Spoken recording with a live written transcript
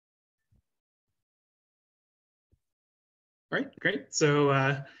All right, great. So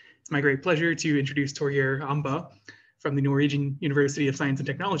it's my great pleasure to introduce Torgeir Aambø from the Norwegian University of Science and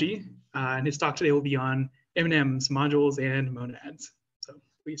Technology. And his talk today will be on M&Ms, modules, and monads. So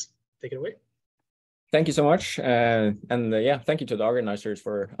please take it away. Thank you so much. Yeah, thank you to the organizers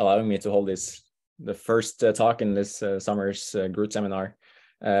for allowing me to hold the first talk in this summer's group seminar.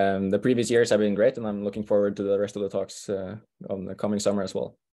 The previous years have been great, and I'm looking forward to the rest of the talks on the coming summer as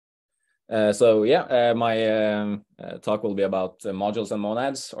well. My talk will be about modules and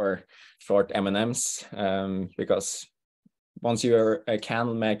monads, or short M&Ms, because once you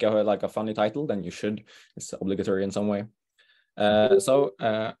can make a funny title, then you should. It's obligatory in some way.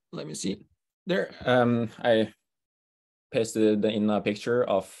 Let me see. There, I pasted in a picture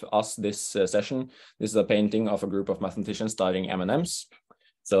of us this session. This is a painting of a group of mathematicians studying M&Ms.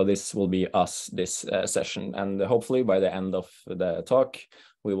 So this will be us this session, and hopefully by the end of the talk,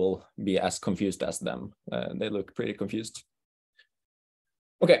 we will be as confused as them. They look pretty confused.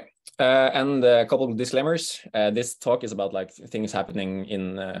 Okay, and a couple of disclaimers. This talk is about things happening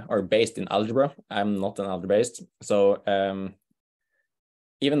in or based in algebra. I'm not an algebraist, so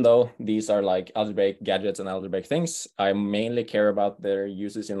even though these are algebraic gadgets and algebraic things, I mainly care about their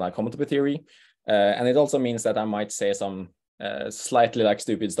uses in homotopy theory, and it also means that I might say some slightly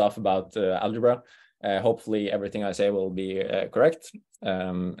stupid stuff about algebra. Hopefully everything I say will be correct,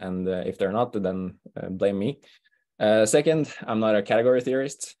 and if they're not, then blame me. Second, I'm not a category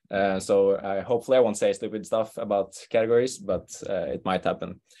theorist, so hopefully I won't say stupid stuff about categories, but it might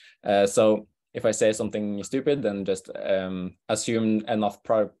happen. So if I say something stupid, then just assume enough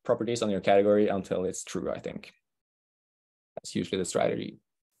properties on your category until it's true, I think. That's usually the strategy.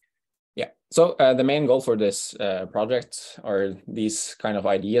 Yeah, so the main goal for this project are these kind of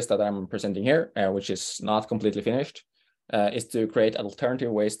ideas that I'm presenting here, which is not completely finished, is to create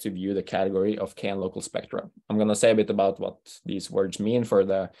alternative ways to view the category of K and local spectra. I'm going to say a bit about what these words mean for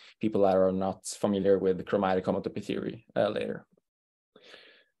the people that are not familiar with chromatic homotopy theory later.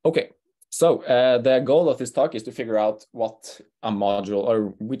 Okay. So the goal of this talk is to figure out what a module,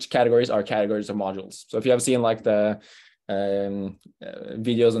 or which categories are categories of modules. So if you have seen the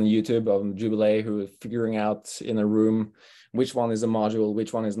videos on YouTube of Jubilee who are figuring out in a room which one is a module,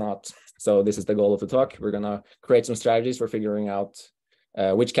 which one is not. So this is the goal of the talk. We're going to create some strategies for figuring out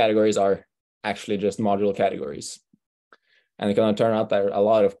which categories are actually just module categories. And it's going to turn out that a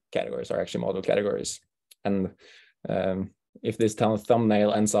lot of categories are actually module categories. And if this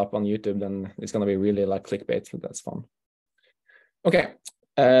thumbnail ends up on YouTube, then it's going to be really clickbait. So that's fun. Okay.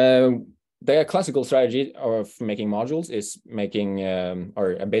 The classical strategy of making modules is making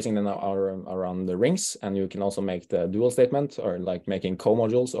or basing them around the rings, and you can also make the dual statement, or making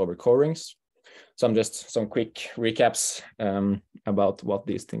co-modules over co-rings. So I'm just some quick recaps about what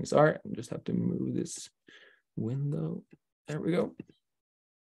these things are. I just have to move this window. There we go.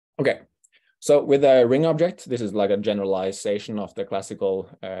 Okay. So with a ring object, this is a generalization of the classical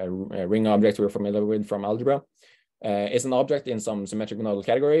ring object we're familiar with from algebra. It's an object in some symmetric monodal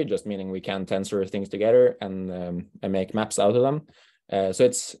category, just meaning we can tensor things together and make maps out of them. So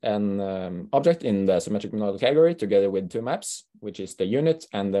it's an object in the symmetric monodal category together with two maps, which is the unit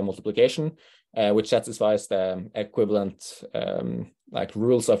and the multiplication, which satisfies the equivalent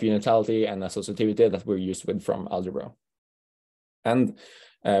rules of unitality and associativity that we're used with from algebra. And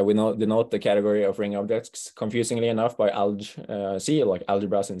we denote the category of ring objects, confusingly enough, by C,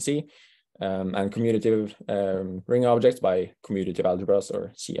 algebras in C, and commutative ring objects by commutative algebras,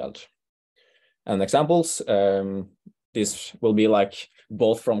 or C-alg. And examples, this will be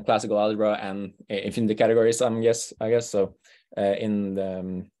both from classical algebra and infinity categories, I guess. So in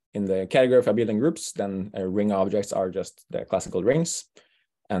the category of abelian groups, then ring objects are just the classical rings,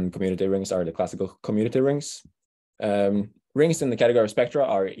 and commutative rings are the classical commutative rings. Rings in the category of spectra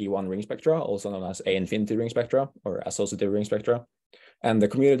are E1 ring spectra, also known as A infinity ring spectra, or associative ring spectra. And the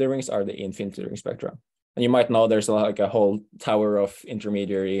commutative rings are the infinity ring spectra. And you might know there's a whole tower of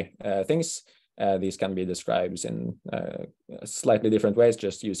intermediary things. These can be described in slightly different ways,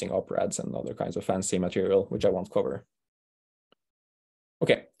 just using operads and other kinds of fancy material, which I won't cover.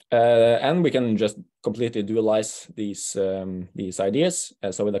 Okay, and we can just completely dualize these ideas.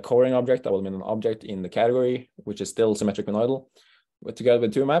 So with a co-ring object, that will mean an object in the category, which is still symmetric monoidal, together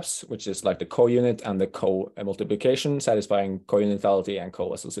with two maps, which is the co-unit and the co-multiplication, satisfying co-unitality and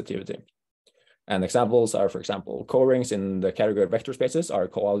co-associativity. And examples are, for example, co-rings in the category of vector spaces are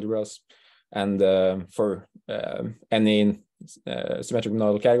co-algebras. And for any symmetric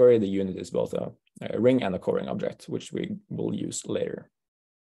monodal category, the unit is both a ring and a co-ring object, which we will use later.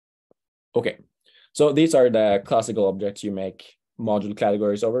 Okay, so these are the classical objects you make module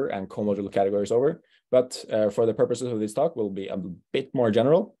categories over and co-module categories over. But for the purposes of this talk, we'll be a bit more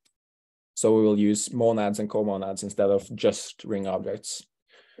general. So we will use monads and co-monads instead of just ring objects.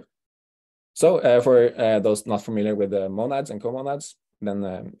 So for those not familiar with the monads and co-monads, then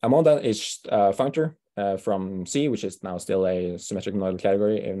a monad is a functor from C, which is now still a symmetric monoidal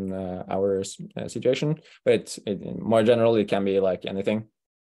category in our situation. But more generally, it can be like anything.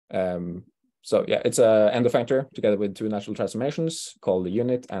 So yeah, it's a endofunctor together with two natural transformations called the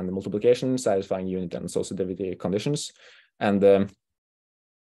unit and the multiplication, satisfying unit and associativity conditions. And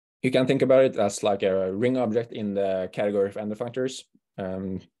you can think about it as like a ring object in the category of endofunctors.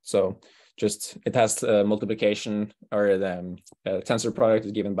 So just it has multiplication, or the tensor product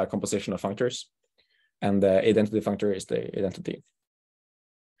is given by composition of functors, and the identity functor is the identity.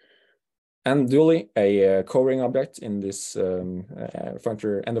 And dually, a co-ring object in this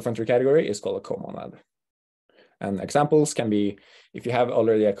endofunctor category is called a comonad. And examples can be, if you have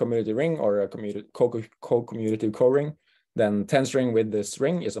already a commutative ring or a co-commutative co-ring, then tensoring with this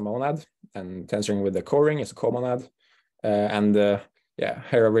ring is a monad, and tensoring with the co-ring is a comonad. Yeah,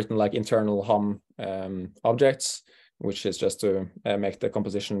 here I've written like internal Hom objects, which is just to make the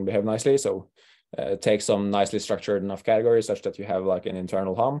composition behave nicely. So take some nicely structured enough categories such that you have like an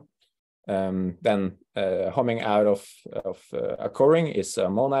internal Hom. Then homming out of a co-ring is a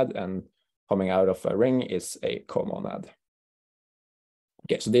monad, and homming out of a ring is a comonad.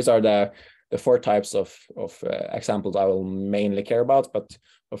 Okay, so these are the four types of examples I will mainly care about, but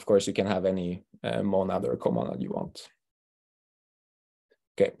of course you can have any monad or comonad you want.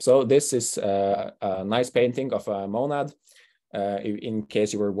 Okay, so this is a nice painting of a monad, in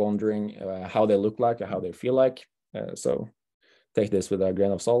case you were wondering how they look like or how they feel like. So take this with a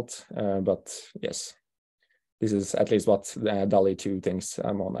grain of salt, but yes, this is at least what DALL-E 2 thinks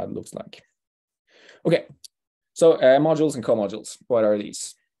a monad looks like. Okay, so modules and co-modules, what are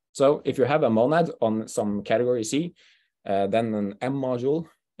these? So if you have a monad on some category C, then an M module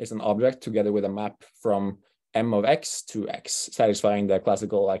is an object together with a map from M of X to X, satisfying the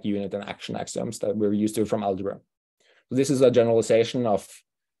classical like unit and action axioms that we're used to from algebra. So this is a generalization of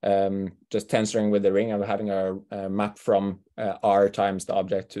just tensoring with the ring and having a map from R times the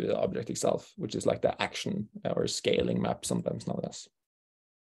object to the object itself, which is like the action or scaling map, sometimes known as.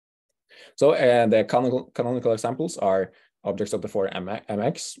 So the canonical examples are objects of the form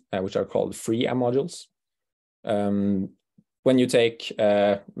MX, which are called free M modules. When you take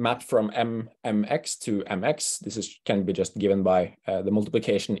map from MX to MX, this can be just given by the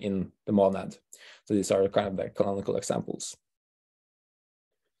multiplication in the monad. So these are kind of the canonical examples.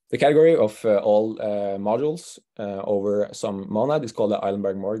 The category of all modules over some monad is called the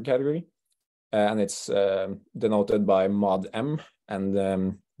Eilenberg-Morgan category, and it's denoted by mod M,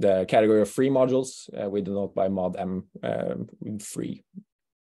 and the category of free modules we denote by mod M free,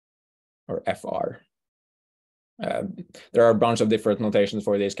 or FR. There are a bunch of different notations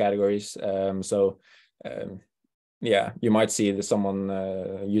for these categories, yeah, you might see that someone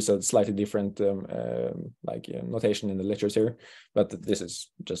use a slightly different notation in the literature, but this is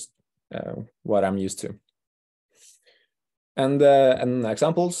just what I'm used to. And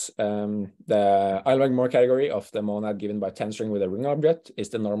examples, the Eilenberg-Morgan category of the monad given by tensoring with a ring object is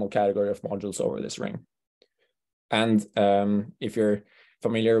the normal category of modules over this ring. And if you're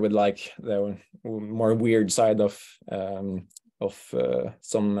familiar with like the more weird side of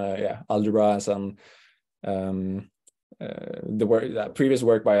some algebra and the previous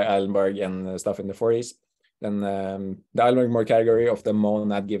work by Eilenberg and stuff in the 40s, then the Eilenberg-Morgan category of the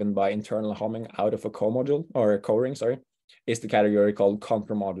monad given by internal homming out of a co-module or a co-ring, sorry, is the category called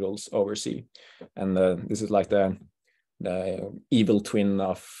contra-modules over C. And this is like the evil twin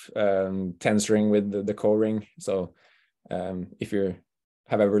of tensoring with the co-ring. So if you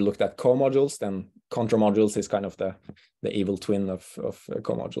have ever looked at co-modules, then contra-modules is kind of the evil twin of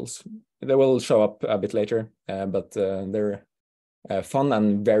co-modules. They will show up a bit later, but they're fun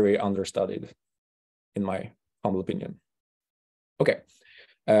and very understudied, in my humble opinion. Okay,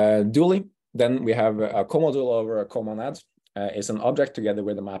 dually, then we have a co-module over a comonad is an object together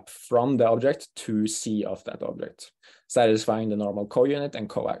with a map from the object to C of that object, satisfying the normal co-unit and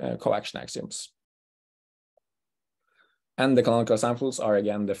co-action axioms. And the canonical examples are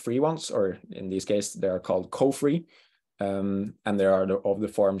again the free ones, or in this case, they are called co-free, and they are of the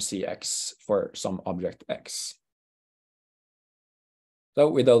form Cx for some object X. So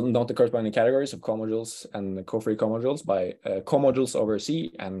we don't note the corresponding categories of co-modules and co-free co-modules by co-modules over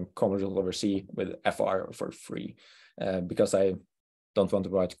C and co-modules over C with FR for free, because I don't want to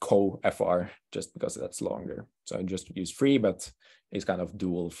write co-FR just because that's longer. So I just use free, but it's kind of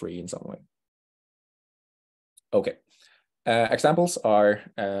dual free in some way. Okay. Examples are,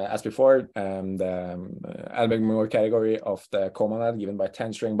 as before, the Aambø category of the comonad given by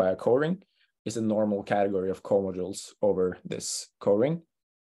tensoring by a coring is a normal category of comodules over this coring.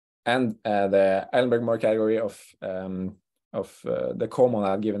 And the Aambø category of the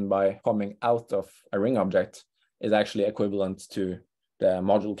comonad given by coming out of a ring object is actually equivalent to the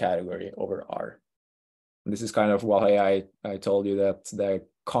module category over R. And this is kind of why I told you that the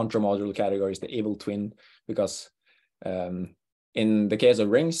contramodule category is the evil twin, because in the case of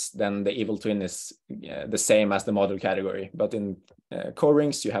rings, then the evil twin is the same as the module category. But in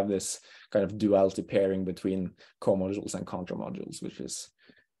co-rings, you have this kind of duality pairing between comodules and contramodules, which is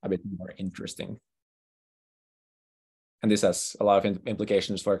a bit more interesting. And this has a lot of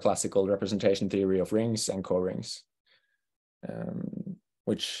implications for classical representation theory of rings and co-rings,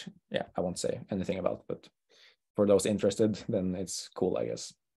 which, yeah, I won't say anything about, but for those interested, then it's cool, I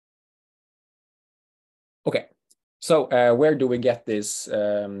guess. Okay, so where do we get these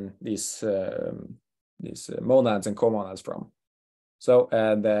monads and comonads from? So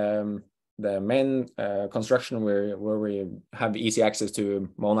the main construction where we have easy access to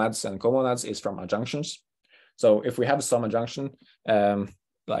monads and comonads is from adjunctions. So if we have some adjunction,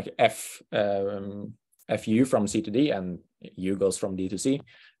 like fu from C to D and U goes from D to C,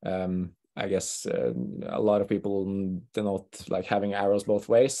 I guess a lot of people denote like having arrows both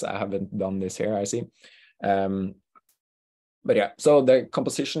ways. I haven't done this here, I see. But yeah, so the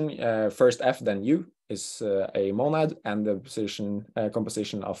composition first F then U is a monad, and the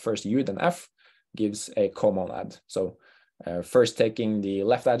composition of first U then F gives a comonad. So first taking the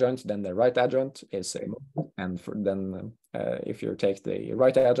left adjoint, then the right adjoint is a monad, and then if you take the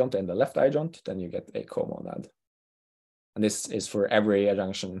right adjoint and the left adjoint, then you get a comonad. And this is for every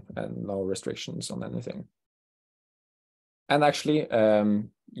adjunction and no restrictions on anything. And actually,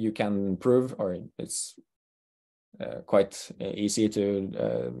 you can prove, or it's quite easy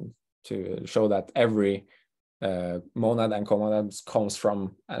to show that every monad and comonad comes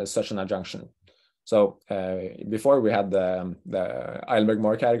from such an adjunction. So before we had the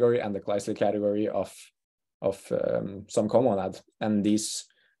Aambø category and the Kleisler category of some comonad, and these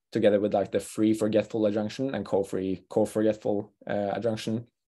together with like the free forgetful adjunction and co-free co-forgetful adjunction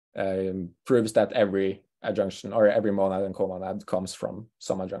proves that every adjunction or every monad and comonad comes from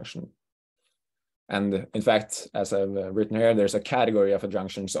some adjunction. And in fact, as I've written here, there's a category of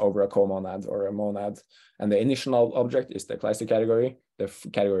adjunctions over a comonad or a monad. And the initial object is the Kleisler category, the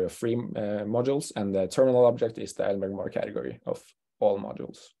category of free modules, and the terminal object is the Aambø category of all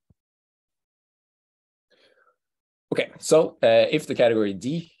modules. Okay, so if the category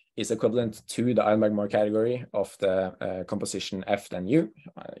D is equivalent to the Aambø category of the composition F then U,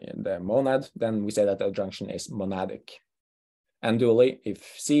 the monad, then we say that the adjunction is monadic. And dually,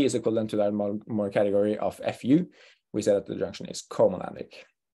 if C is equivalent to the Aambø category of FU, we say that the adjunction is comonadic.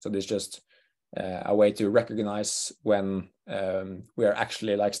 So this is just a way to recognize when we are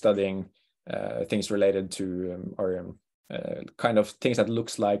actually like studying things related to or kind of things that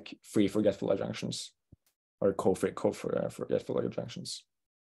looks like free forgetful adjunctions or forgetful adjunctions.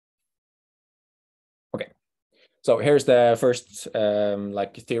 Okay, so here's the first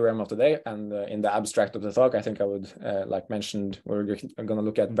like theorem of the day, and in the abstract of the talk, I think I would like mentioned we're going to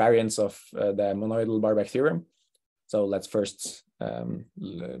look at variants of the monoidal Barr-Beck theorem. So let's first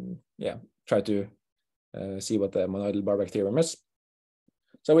try to see what the monoidal Barr-Beck theorem is.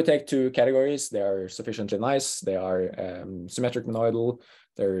 So we take two categories. They are sufficiently nice. They are symmetric monoidal.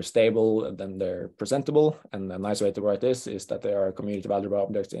 They're stable, and then they're presentable. And a nice way to write this is that they are commutative algebra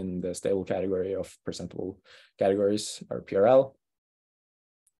objects in the stable category of presentable categories, or PRL.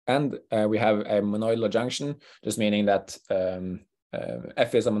 And we have a monoidal adjunction, just meaning that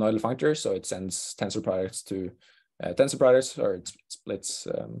F is a monoidal functor, so it sends tensor products to tensor products, or it splits,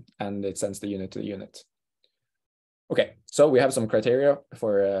 and it sends the unit to the unit. Okay, so we have some criteria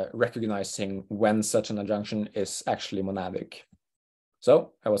for recognizing when such an adjunction is actually monadic.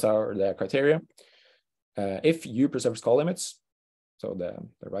 So what are the criteria? If U preserves colimits, so the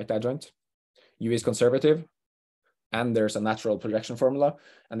right adjoint, U is conservative, and there's a natural projection formula,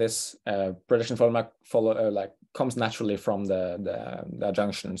 and this projection formula comes naturally from the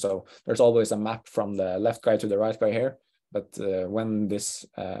adjunction. So there's always a map from the left guy to the right guy here, but when this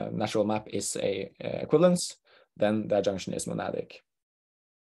natural map is a equivalence, then the adjunction is monadic.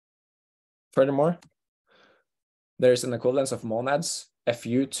 Furthermore, there's an equivalence of monads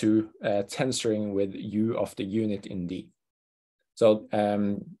FU to tensoring with U of the unit in D. So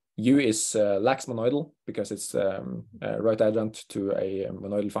U is lax monoidal because it's right adjunct to a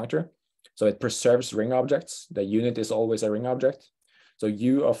monoidal functor. So it preserves ring objects. The unit is always a ring object. So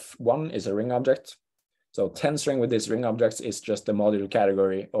U of 1 is a ring object. So 10 string with these ring objects is just the modular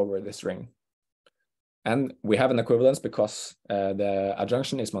category over this ring. And we have an equivalence because the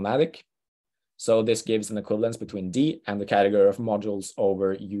adjunction is monadic. So this gives an equivalence between D and the category of modules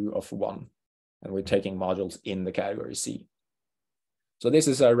over U of 1. And we're taking modules in the category C. So this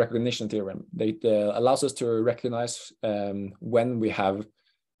is a recognition theorem. It allows us to recognize when we have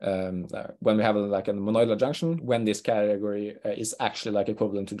like a monoidal adjunction, when this category is actually like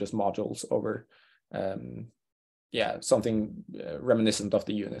equivalent to just modules over something reminiscent of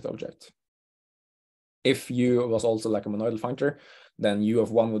the unit object. If U was also like a monoidal functor, then U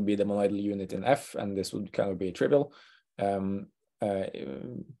of 1 would be the monoidal unit in F, and this would kind of be trivial. At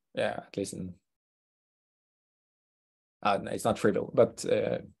least in it's not trivial, but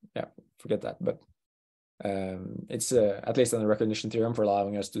forget that. But it's at least in the recognition theorem for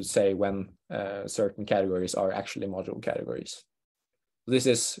allowing us to say when certain categories are actually module categories. This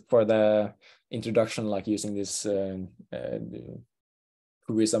is for the introduction, like using this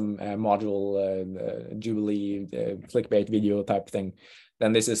who is some module Jubilee clickbait video type thing.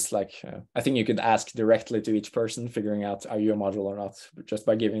 Then this is like, I think you could ask directly to each person, figuring out, are you a module or not, just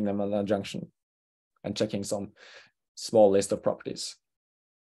by giving them an adjunction and checking some small list of properties.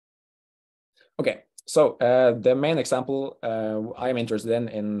 Okay, so the main example I'm interested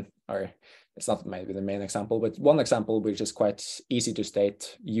in, or it's not maybe the main example, but one example which is quite easy to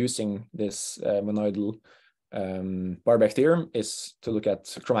state using this monoidal Barr-Beck theorem is to look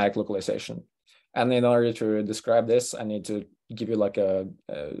at chromatic localization. And in order to describe this, I need to give you like a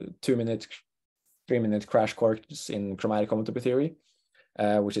 2-minute, 3-minute crash course in chromatic homotopy theory,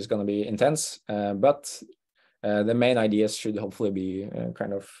 which is going to be intense, but the main ideas should hopefully be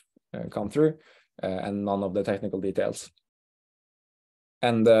come through, and none of the technical details.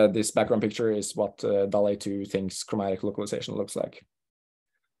 And this background picture is what Dale 2 thinks chromatic localization looks like,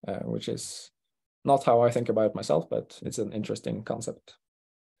 which is not how I think about it myself, but it's an interesting concept.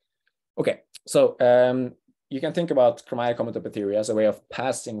 Okay, so you can think about chromatic homotopy theory as a way of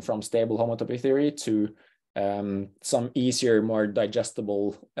passing from stable homotopy theory to some easier, more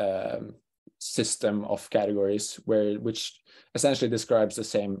digestible system of categories which essentially describes the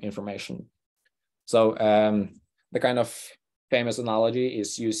same information. So the kind of famous analogy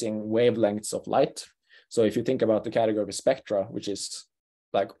is using wavelengths of light. So if you think about the category of spectra, which is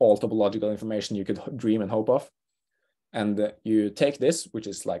like all topological information you could dream and hope of, and you take this, which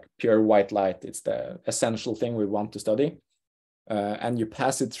is like pure white light, it's the essential thing we want to study, and you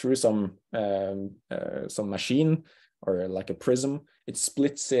pass it through some machine or like a prism. It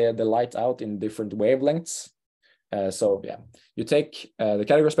splits the light out in different wavelengths. So yeah, you take the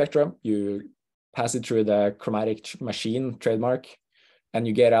category spectrum, you pass it through the chromatic machine trademark, and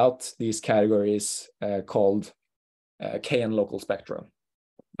you get out these categories called Kn local spectra.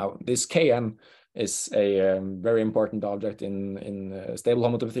 Now, this Kn is a very important object in stable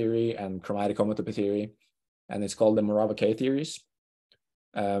homotopy theory and chromatic homotopy theory, and it's called the Morava-K theories.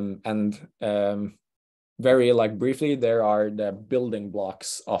 Very like briefly, there are the building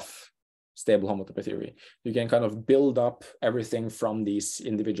blocks of stable homotopy theory. You can kind of build up everything from these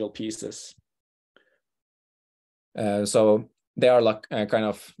individual pieces. So they are like kind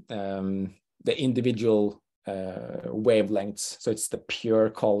of the individual wavelengths. So it's the pure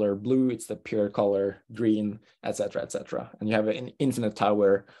color blue, it's the pure color green, etc., etc. And you have an infinite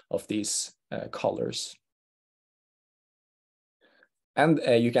tower of these colors. And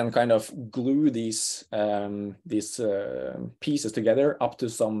you can kind of glue these pieces together up to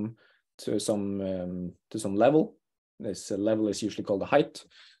some level. This level is usually called the height.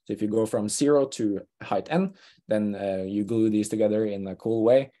 So if you go from 0 to height n, then you glue these together in a cool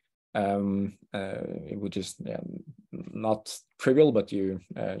way, which is not trivial, but you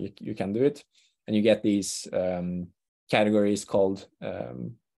can do it, and you get these categories called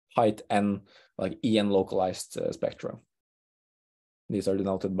height n, like En localized spectra. These are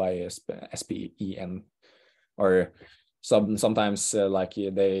denoted by SPEN, or sometimes like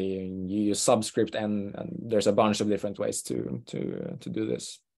you use subscript n, and there's a bunch of different ways to do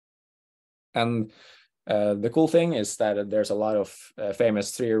this. And the cool thing is that there's a lot of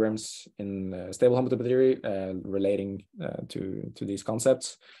famous theorems in stable homotopy theory relating to these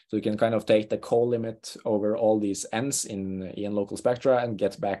concepts. So you can kind of take the co-limit over all these n's in En local spectra and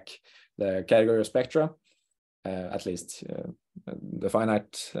get back the category of spectra, at least the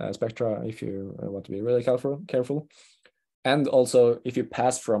finite spectra, if you want to be really careful. And also, if you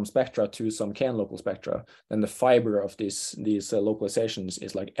pass from spectra to some Kn local spectra, then the fiber of these localizations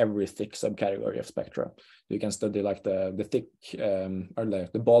is like every thick subcategory of spectra. You can study like the thick or the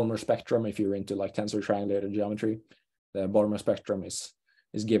Balmer spectrum if you're into like tensor triangulated geometry. The Balmer spectrum is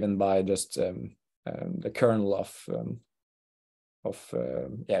given by just the kernel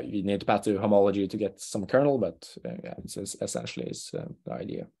yeah, you need to pass to homology to get some kernel, but yeah, it's essentially is the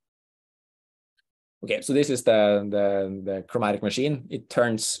idea. Okay, so this is the chromatic machine. It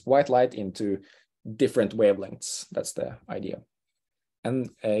turns white light into different wavelengths. That's the idea. And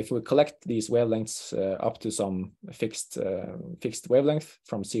if we collect these wavelengths up to some fixed wavelength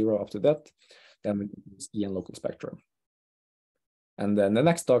from 0 up to that, then we use EN local spectrum. And then the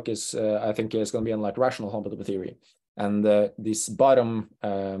next talk is, I think, is going to be on like rational homotopy theory. And this bottom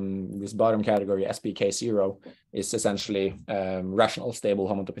category, SPK0, is essentially rational stable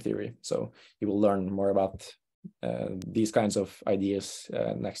homotopy theory. So you will learn more about these kinds of ideas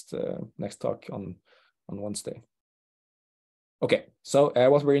next talk on Wednesday. Okay, so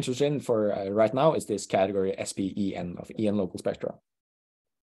what we're interested in for right now is this category SPEN of EN local spectra.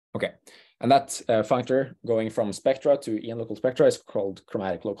 Okay, and that functor going from spectra to EN local spectra is called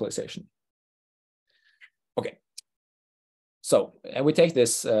chromatic localization. Okay. So we take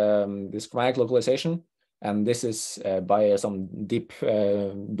this this chromatic localization, and this is by some deep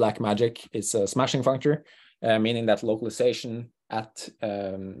black magic. It's a smashing functor, meaning that localization at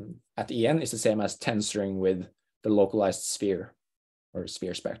EN is the same as tensoring with the localized sphere or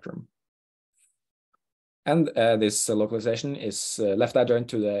sphere spectrum. And this localization is left adjoint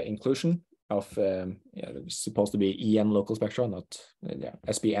to the inclusion of it's supposed to be EN local spectra, not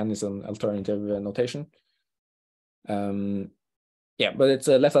SPN is an alternative notation. Yeah, but it's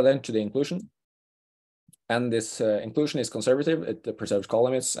left adjoint to the inclusion, and this inclusion is conservative. It preserves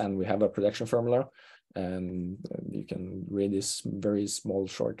collimits, and we have a projection formula, and you can read this very small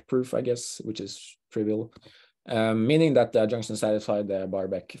short proof, I guess, which is trivial, meaning that the adjunction satisfies the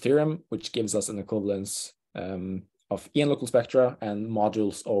Barr-Beck theorem, which gives us an equivalence of EN local spectra and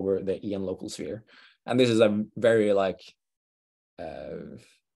modules over the EN local sphere. And this is a very like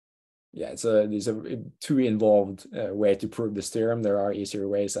it's a too involved way to prove this theorem. There are easier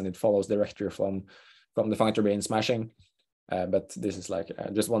ways, and it follows directly from the functor being smashing. But this is like I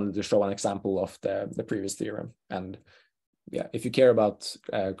just wanted to show an example of the previous theorem. And yeah, if you care about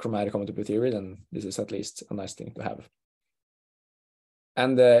chromatic homotopy theory, then this is at least a nice thing to have.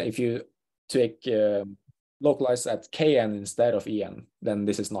 And if you take localize at Kn instead of En, then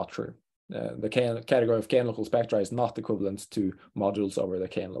this is not true. The category of Kn local spectra is not equivalent to modules over the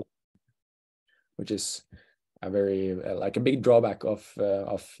Kn local, which is a very like a big drawback of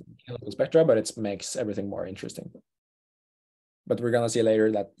Kn local spectra, but it makes everything more interesting. But we're gonna see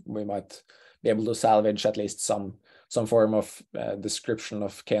later that we might be able to salvage at least some form of description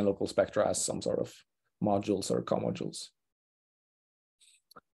of Kn local spectra as some sort of modules or comodules.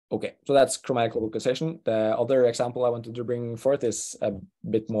 Okay, so that's chromatic localization. The other example I wanted to bring forth is a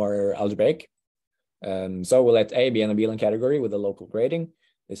bit more algebraic. So we'll let A be an abelian category with a local grading.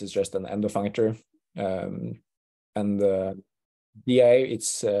 This is just an endofunctor. And DA,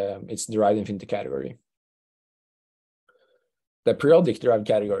 it's derived infinity category. The periodic derived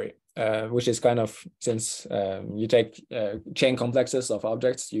category, which is kind of, since you take chain complexes of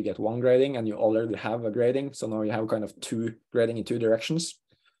objects, you get one grading and you already have a grading. So now you have kind of two grading in two directions.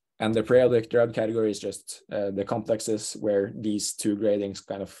 And the periodic derived category is just the complexes where these two gradings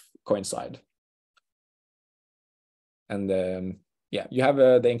kind of coincide. And yeah, you have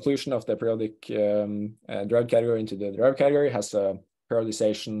the inclusion of the periodic derived category into the derived category has a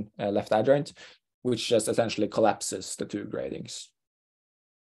periodization left adjoint, which just essentially collapses the two gradings.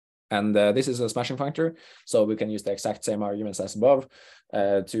 And this is a smashing functor, so we can use the exact same arguments as above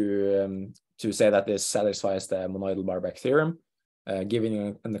to say that this satisfies the monoidal Barr-Beck theorem,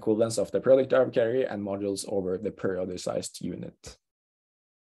 giving an equivalence of the periodic derived category and modules over the periodicized unit.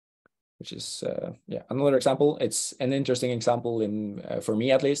 Which is yeah, another example. It's an interesting example for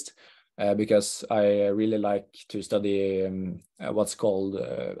me at least, because I really like to study what's called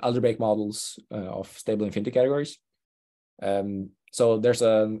algebraic models of stable infinity categories. So there's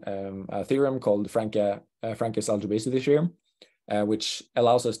a theorem called Franke's algebraicity theorem, which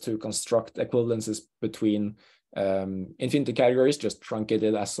allows us to construct equivalences between infinity categories just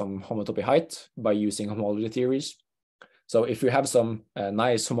truncated as some homotopy height by using homology theories. So if you have some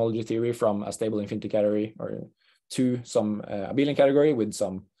nice homology theory from a stable infinity category or to some abelian category with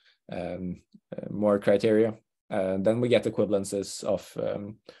some more criteria, then we get equivalences of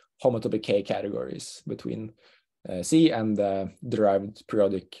homotopy K categories between C and the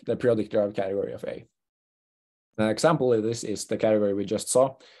periodic derived category of A. An example of this is the category we just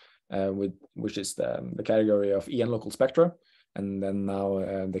saw, which is the category of EN local spectra. And then now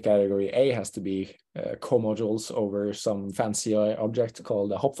the category A has to be comodules over some fancy object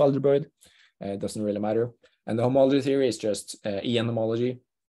called a Hopf algebroid. It doesn't really matter. And the homology theory is just EN homology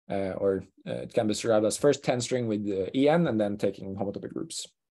it can be described as first 10 string with en and then taking homotopy groups.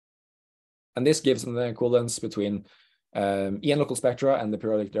 And this gives an equivalence between en local spectra and the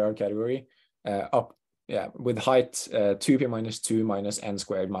periodic derived category with height 2p minus 2 minus n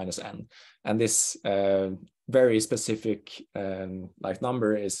squared minus n. And this very specific like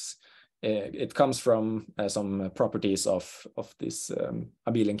number is it comes from some properties of this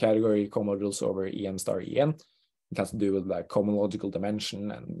abelian category comodules over en star en. It has to do with like cohomological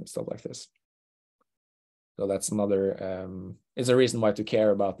dimension and stuff like this. So that's another is a reason why to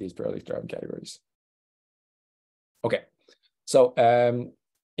care about these periodic derived categories. Okay, so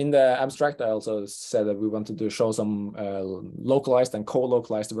in the abstract, I also said that we wanted to show some localized and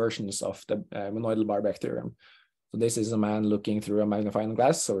co-localized versions of the monoidal Barr-Beck theorem. So this is a man looking through a magnifying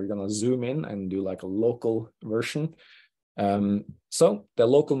glass. So we're going to zoom in and do like a local version. So the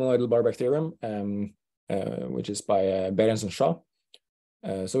local monoidal Barr-Beck theorem, which is by Behrens and Shaw.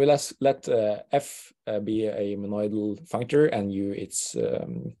 So we let f be a monoidal functor and u its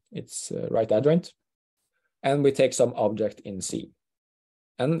right adjoint, and we take some object in C,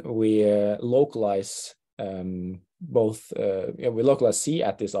 and we localize both. We localize C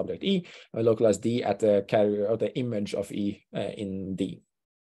at this object E, and we localize D at the category of the image of E in D.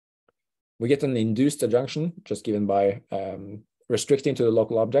 We get an induced adjunction just given by restricting to the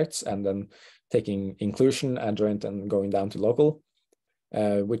local objects and then taking inclusion adjoint and going down to local.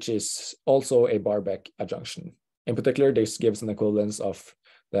 Which is also a Barr-Beck adjunction. In particular, this gives an equivalence of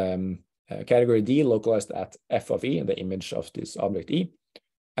the category D localized at f of E, the image of this object E,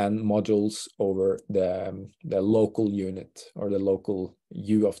 and modules over the local unit or the local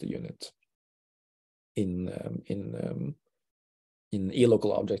U of the unit in E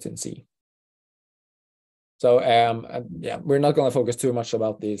local object in C. So yeah, we're not going to focus too much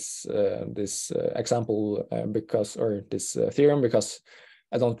about this example this theorem because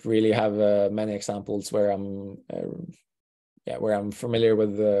I don't really have many examples where I'm familiar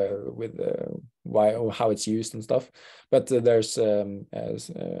with how it's used and stuff. But there's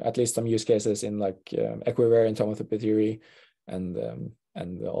at least some use cases in like equivariant homotopy theory and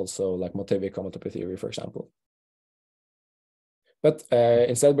also like motivic homotopy theory, for example. But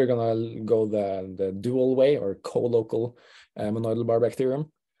instead, we're going to go the dual way or co-local monoidal Barr-Beck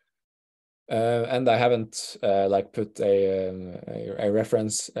theorem. And I haven't like put a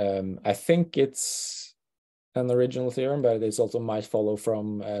reference. I think it's an original theorem, but it's also might follow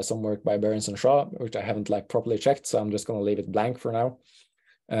from some work by Behrens and Shaw, which I haven't like properly checked. So I'm just going to leave it blank for now.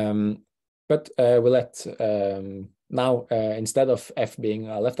 But we'll let now instead of f being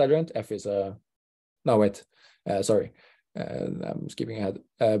a left adjoint, f is a sorry. I'm skipping ahead,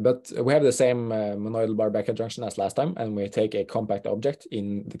 but we have the same monoidal Barr-Beck adjunction as last time, and we take a compact object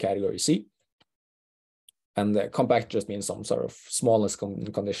in the category C. And compact just means some sort of smallness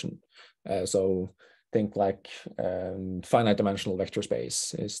condition. So think like finite dimensional vector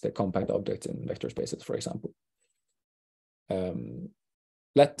space is the compact object in vector spaces, for example.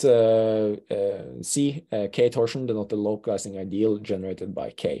 Let C K torsion denote the localizing ideal generated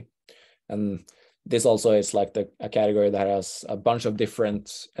by K. And this also is like a category that has a bunch of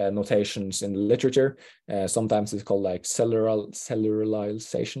different notations in the literature. Sometimes it's called like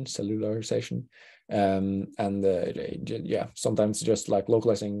cellularization. Yeah, sometimes just like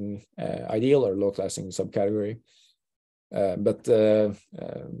localizing ideal or localizing subcategory. But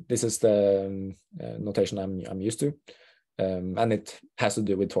this is the notation I'm used to, and it has to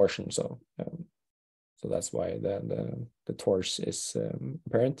do with torsion. So that's why the torse is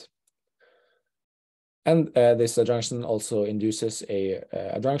apparent. And this adjunction also induces a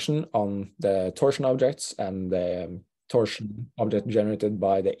adjunction on the torsion objects and the torsion object generated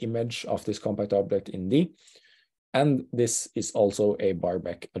by the image of this compact object in D. And this is also a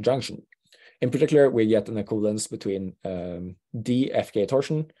Barr-Beck adjunction. In particular, we get an equivalence between D FK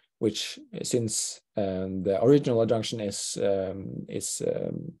torsion, which since the original adjunction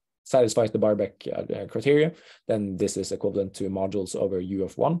satisfies the Barr-Beck criteria, then this is equivalent to modules over U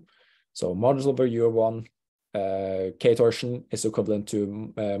of 1. So modules over U of 1, K torsion is equivalent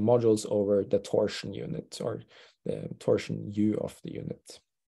to modules over the torsion unit or the torsion U of the unit.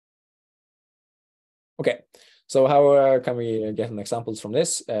 Okay, so how can we get examples from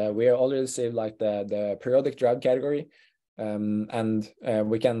this? We already saved like the periodic derived category, and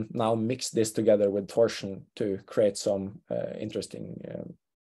we can now mix this together with torsion to create some interesting,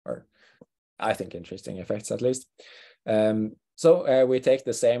 or I think interesting effects at least. So we take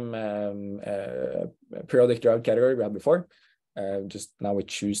the same periodic derived category we had before. Just now we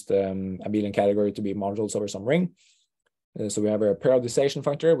choose the abelian category to be modules over some ring. So we have a periodization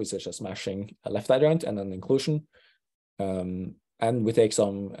functor, which is just smashing a left adjoint and an inclusion. And And we take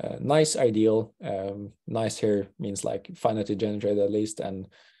some nice ideal. Nice here means like finitely generated at least, and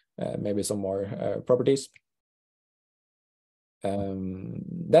maybe some more properties.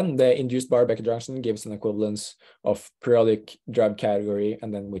 Then the induced Barr-Beck adjunction gives an equivalence of periodic derived category,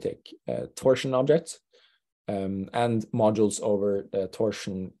 and then we take torsion objects and modules over the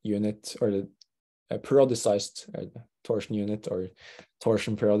torsion unit, or the periodicized torsion unit, or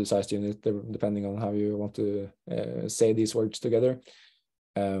torsion periodicized unit, depending on how you want to say these words together,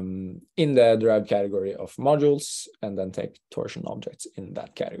 in the derived category of modules, and then take torsion objects in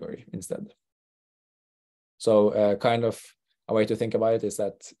that category instead. So kind of a way to think about it is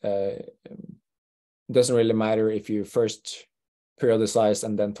that it doesn't really matter if you first periodicize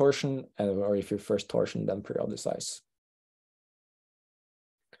and then torsion, or if you first torsion then periodicize.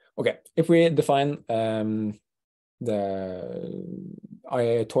 Okay, if we define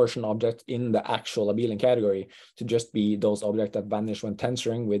the torsion object in the actual abelian category to just be those objects that vanish when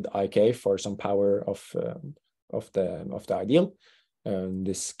tensoring with ik for some power of the ideal,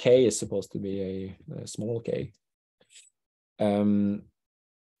 this k is supposed to be a small k.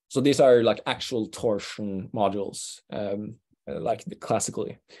 So these are like actual torsion modules, like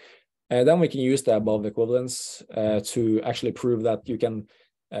classically. Then we can use the above equivalence to actually prove that you can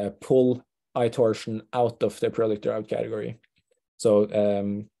pull I torsion out of the periodic derived category. So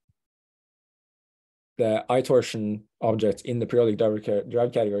the I torsion object in the periodic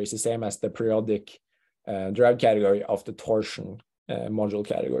derived category is the same as the periodic derived category of the torsion module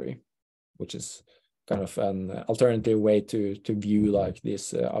category, which is kind of an alternative way to view like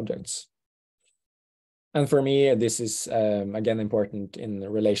these objects. And for me, this is again important in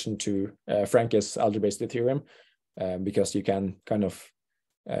relation to Franke's algebraicity theorem, because you can kind of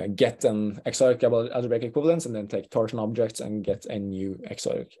get an exotic algebraic equivalence and then take torsion objects and get a new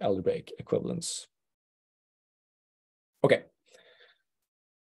exotic algebraic equivalence. Okay.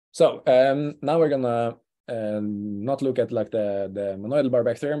 So now we're gonna not look at like the monoidal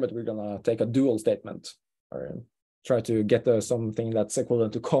Barr-Beck theorem, but we're gonna take a dual statement, or try to get something that's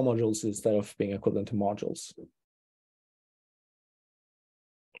equivalent to comodules instead of being equivalent to modules.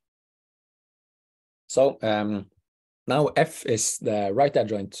 So now F is the right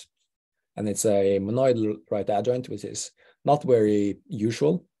adjoint, and it's a monoidal right adjoint, which is not very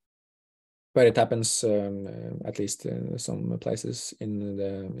usual, but it happens at least in some places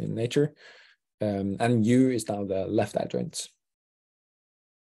in nature. And U is now the left adjoint.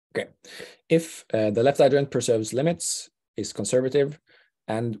 Okay, if the left adjoint preserves limits, is conservative,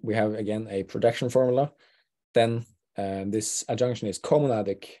 and we have again a projection formula, then this adjunction is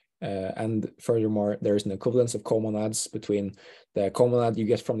comonadic. And furthermore, there is an equivalence of comonads between the comonad you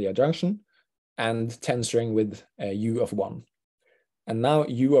get from the adjunction and tensoring with U of 1. And now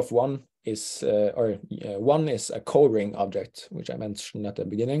U of 1 is, 1 is a co-ring object, which I mentioned at the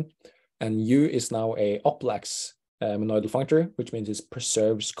beginning. And U is now a oplax monoidal functor, which means it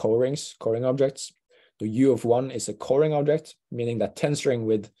preserves co-ring objects. So U of 1 is a co-ring object, meaning that tensoring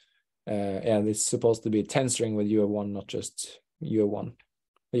with, and it's supposed to be tensoring with U of 1, not just U of 1.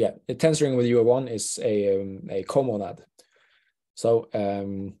 But yeah, tensoring with U of 1 is a comonad. So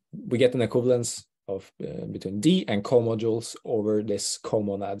we get an equivalence of between D and comodules over this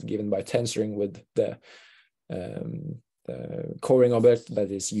comonad given by tensoring with the co-ring object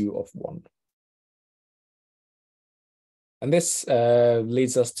that is U of 1. And this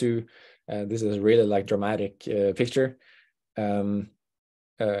leads us to, this is really like dramatic picture,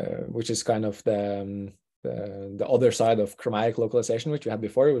 which is kind of the other side of chromatic localization, which we had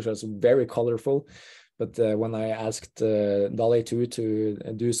before, which was very colorful. But when I asked DALL-E 2 to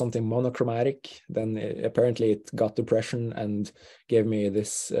do something monochromatic, then apparently it got depression and gave me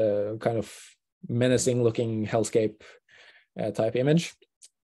this kind of menacing looking hellscape type image.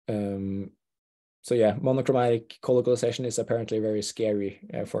 So yeah, monochromatic colocalization is apparently very scary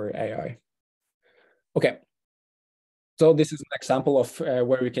for AI. Okay, so this is an example of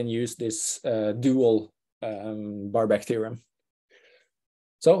where we can use this dual Barr-Beck theorem.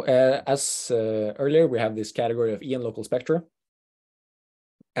 So as earlier, we have this category of EN local spectra,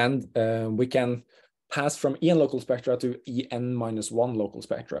 and we can pass from EN local spectra to EN-1 local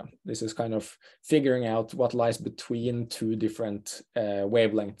spectra. This is kind of figuring out what lies between two different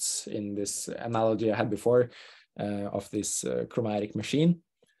wavelengths in this analogy I had before of this chromatic machine.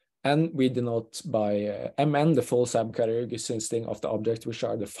 And we denote by MN the full subcategory consisting of the objects which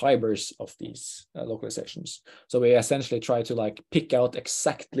are the fibers of these localizations. So we essentially try to like pick out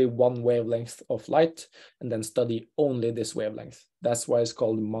exactly one wavelength of light and then study only this wavelength. That's why it's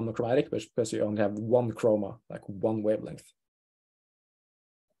called monochromatic, because you only have one chroma, like one wavelength.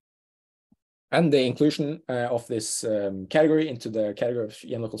 And the inclusion of this category into the category of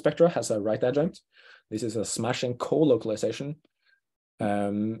EM local spectra has a right adjunct. This is a smashing co-localization,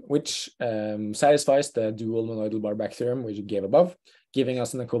 which satisfies the dual monoidal Barr-Beck theorem, which we gave above, giving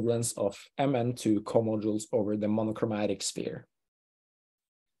us an equivalence of Mn to comodules over the monochromatic sphere.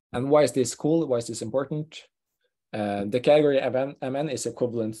 And why is this cool? Why is this important? The category Mn is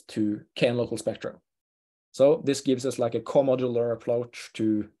equivalent to Kn local spectra. So this gives us like a comodular approach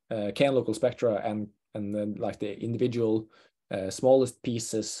to Kn local spectra and then like the individual smallest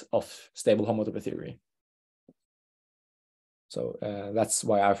pieces of stable homotopy theory. So that's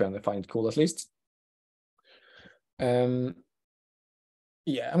why I find it cool, at least. Yeah,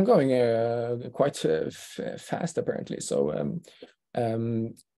 I'm going quite fast apparently. So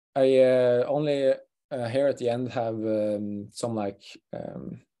I only here at the end have some like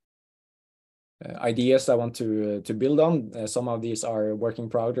ideas I want to build on. Some of these are work in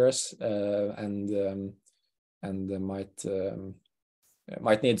progress and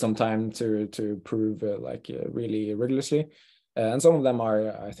might need some time to prove really rigorously. And some of them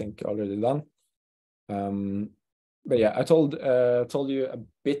are, I think, already done. But yeah, I told you a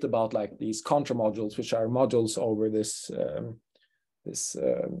bit about like these contra modules, which are modules over this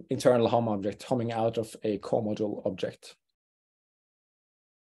internal hom object coming out of a comodule object.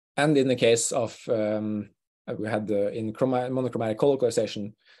 And in the case of we had in monochromatic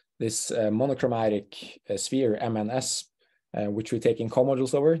colocalization, this monochromatic sphere MNS, which we take in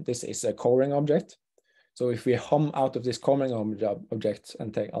comodules over. This is a covering object. So if we hum out of this covering object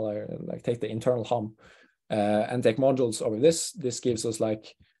and take the internal hum and take modules over this gives us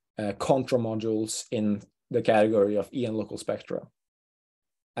like contra modules in the category of EN local spectra.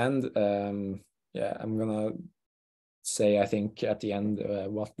 And yeah, I'm gonna say, I think at the end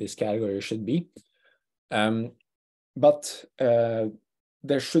what this category should be. But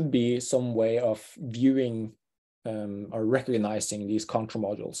there should be some way of viewing or recognizing these contra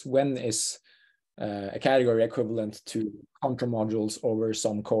modules. When is a category equivalent to contra modules over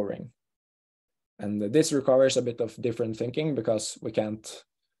some covering? And this requires a bit of different thinking, because we can't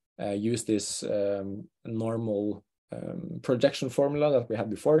use this normal projection formula that we had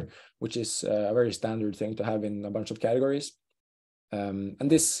before, which is a very standard thing to have in a bunch of categories. And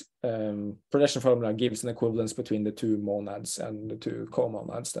this projection formula gives an equivalence between the two monads and the two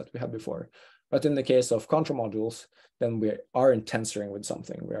comonads that we had before. But in the case of contra modules, then we aren't tensoring with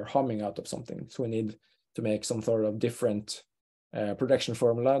something, we are humming out of something. So we need to make some sort of different projection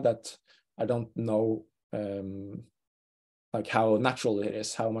formula that I don't know like how natural it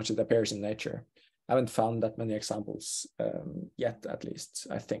is, how much it appears in nature. I haven't found that many examples yet, at least,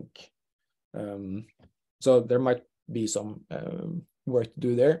 I think. So there might be some work to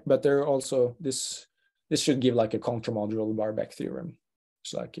do there, but there are also, this should give like a contra-module Barr-Beck theorem.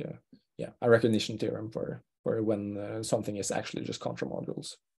 It's like a recognition theorem for when something is actually just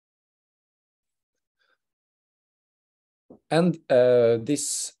contra-modules. And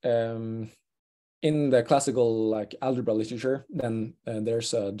this in the classical like algebra literature, then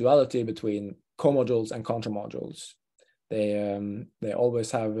there's a duality between comodules and contra-modules. They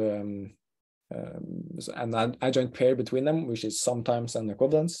always have an adjoint pair between them, which is sometimes an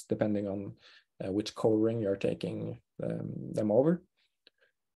equivalence depending on which covering you're taking them over.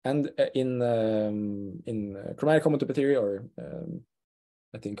 And in chromatic homotopy theory, or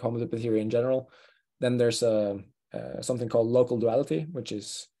I think homotopy theory in general, then there's something called local duality, which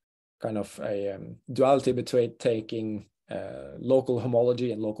is kind of a duality between taking local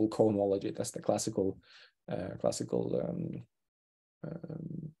homology and local cohomology. That's the classical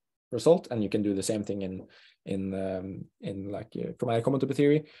result, and you can do the same thing in like chromatic homotopy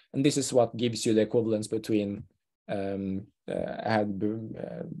theory. And this is what gives you the equivalence between I had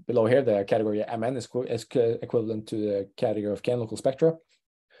below here the category Mn is equivalent to the category of Kn local spectra,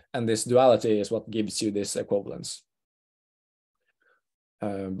 and this duality is what gives you this equivalence.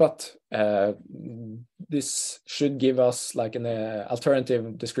 But this should give us like an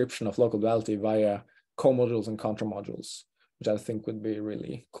alternative description of local duality via comodules and contra-modules, which I think would be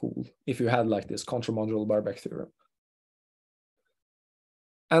really cool if you had like this contra-module Barr-Beck theorem.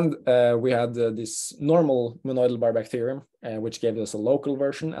 And we had this normal monoidal Barr-Beck theorem, which gave us a local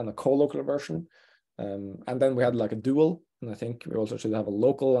version and a co-local version. And then we had like a dual, and I think we also should have a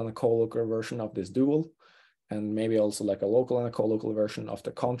local and a co-local version of this dual, and maybe also like a local and a co-local version of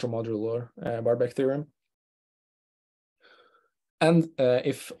the contra-modular Barr-Beck theorem. And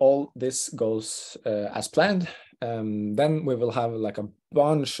if all this goes as planned, then we will have like a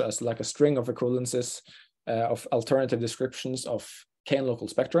bunch, as like a string of equivalences of alternative descriptions of Kn local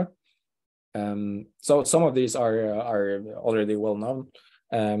spectra. So some of these are already well known.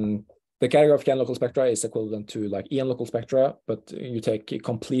 the category of k-local spectra is equivalent to like EN-local spectra, but you take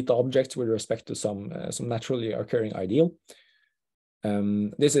complete objects with respect to some naturally occurring ideal.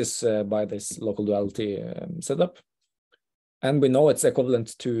 This is by this local duality setup. And we know it's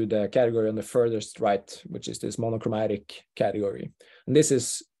equivalent to the category on the furthest right, which is this monochromatic category. And this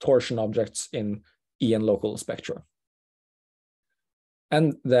is torsion objects in EN-local spectra.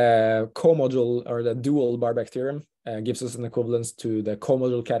 And the co-module or the dual Barr-Beck theorem gives us an equivalence to the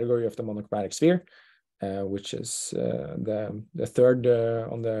co-module category of the monochromatic sphere, which is the third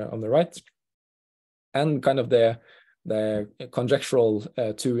on the right, and kind of the conjectural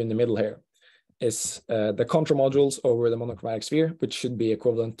two in the middle here is the contramodules over the monochromatic sphere, which should be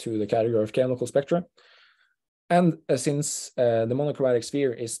equivalent to the category of k-local spectra. And since the monochromatic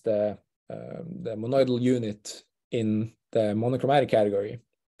sphere is the monoidal unit in the monochromatic category,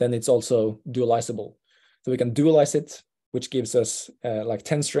 then it's also dualizable. So we can dualize it, which gives us like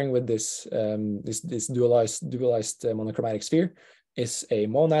tensoring with this dualized monochromatic sphere is a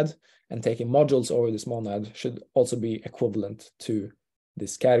monad, and taking modules over this monad should also be equivalent to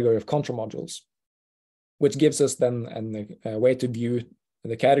this category of contramodules, which gives us then a way to view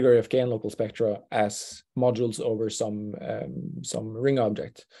the category of k-local spectra as modules over some ring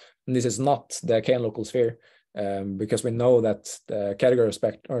object. And this is not the k-local sphere, because we know that the category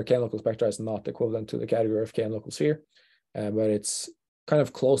of k-local spectra is not equivalent to the category of k-local sphere, but it's kind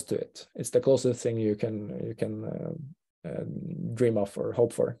of close to it. It's the closest thing you can dream of or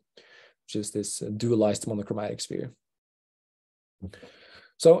hope for, which is this dualized monochromatic sphere.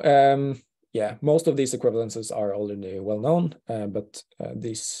 So yeah, most of these equivalences are already well known, but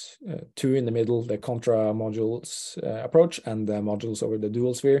these two in the middle, the contra modules approach and the modules over the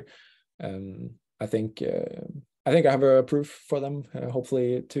dual sphere, I think I have a proof for them,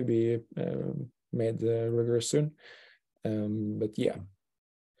 hopefully to be made rigorous soon. But yeah,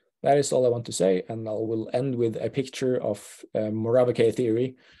 that is all I want to say, and I will end with a picture of Moravecke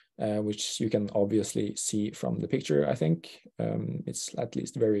theory, which you can obviously see from the picture. I think it's at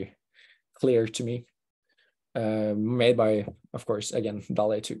least very clear to me, made by, of course, again,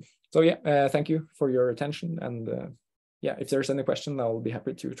 Dale 2. So yeah, thank you for your attention, and yeah, if there's any question, I'll be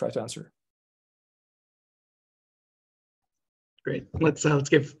happy to try to answer. Great. Let's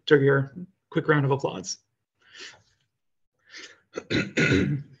give Torgeir a quick round of applause.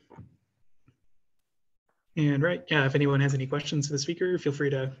 And right, yeah, if anyone has any questions for the speaker, feel free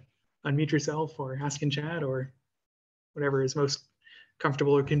to unmute yourself or ask in chat or whatever is most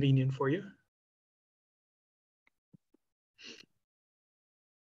comfortable or convenient for you.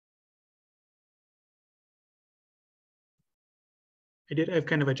 I did have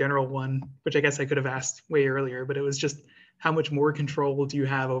kind of a general one, which I guess I could have asked way earlier, but it was just how much more control do you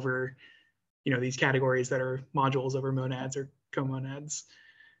have over, these categories that are modules over monads or comonads?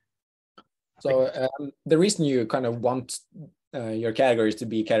 So the reason you kind of want your categories to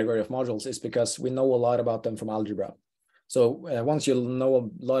be category of modules is because we know a lot about them from algebra. So once you know a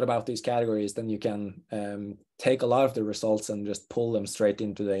lot about these categories, then you can take a lot of the results and just pull them straight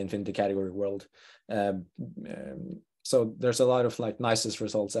into the infinity category world. So there's a lot of like nicest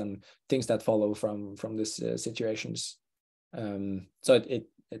results and things that follow from these situations. So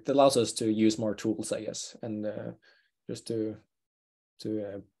it allows us to use more tools, I guess, and just to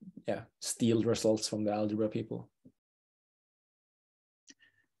steal results from the algebra people.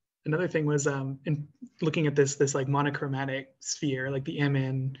 Another thing was in looking at this like monochromatic sphere, like the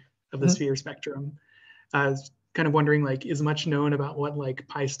MN of the sphere spectrum. I was kind of wondering, like, is much known about what like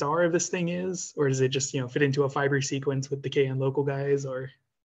pi star of this thing is, or does it just fit into a fiber sequence with the KN local guys, or?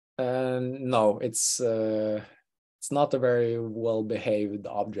 No, it's not a very well behaved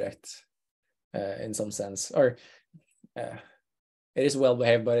object in some sense, or it is well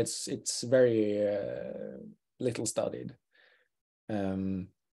behaved, but it's very little studied.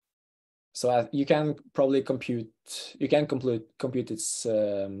 So you can probably compute its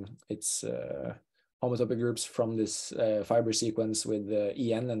homotopy groups from this fiber sequence with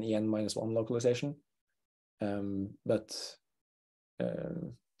EN and EN-1 localization, but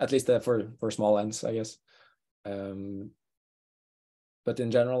at least for small n's, I guess. But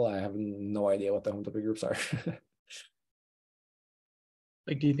in general, I have no idea what the homotopy groups are.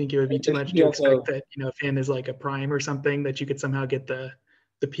 Like, do you think it would be too much to expect that, if n is like a prime or something, that you could somehow get the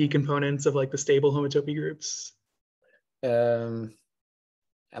p components of like the stable homotopy groups? I'm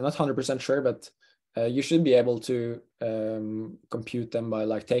not 100% sure, but you should be able to compute them by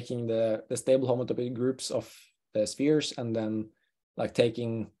like taking the stable homotopy groups of the spheres and then like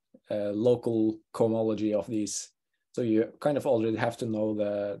taking local cohomology of these. So you kind of already have to know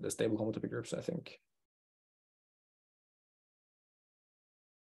the stable homotopy groups, I think.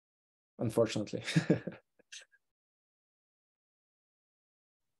 unfortunately.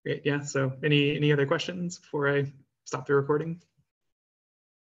 Great. Yeah. So any other questions before I stop the recording?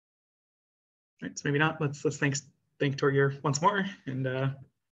 All right. So maybe not. Let's thank Torgeir once more, and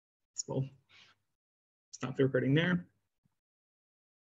we'll stop the recording there.